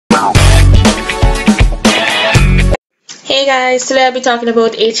Hey guys, today I'll be talking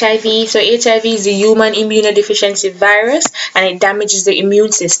about HIV. So HIV is the human immunodeficiency virus and it damages the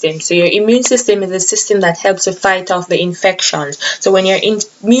immune system. So your immune system is a system that helps to fight off the infections. So when your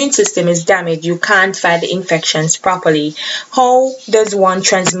immune system is damaged, you can't fight the infections properly. How does one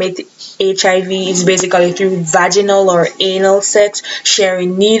transmit HIV? Is basically through vaginal or anal sex,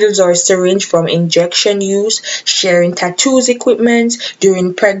 sharing needles or syringe from injection use, sharing tattoos equipment,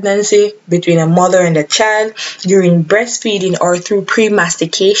 during pregnancy between a mother and a child, during breastfeeding, or through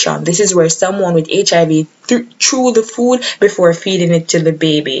pre-mastication. This is where someone with HIV chew the food before feeding it to the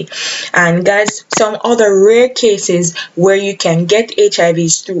baby. And guys, some other rare cases where you can get HIV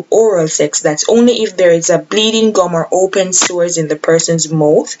is through oral sex. That's only if there is a bleeding gum or open sores in the person's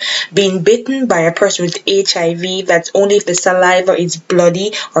mouth. Being bitten by a person with HIV, that's only if the saliva is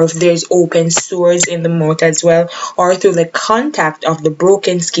bloody or if there's open sores in the mouth as well, or through the contact of the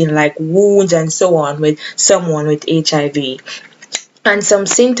broken skin like wounds and so on with someone with HIV. And some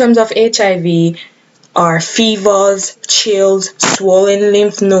symptoms of HIV are fevers, chills, swollen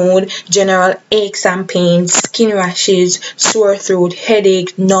lymph node, general aches and pains, skin rashes, sore throat,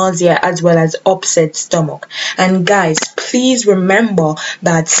 headache, nausea, as well as upset stomach. And guys, please remember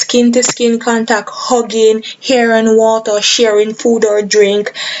that skin-to-skin contact, hugging, hair and water, sharing food or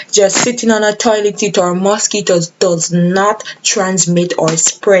drink, just sitting on a toilet seat or mosquitoes does not transmit or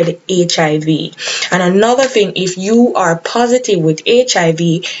spread HIV. And another thing, if you are positive with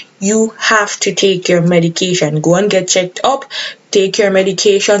HIV, you have to take your medication. Go and get checked up. Take your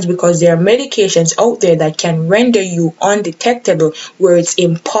medications because there are medications out there that can render you undetectable where it's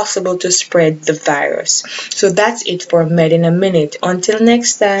impossible to spread the virus. So that's it for Med in a Minute. Until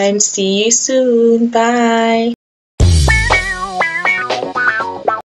next time, see you soon. Bye.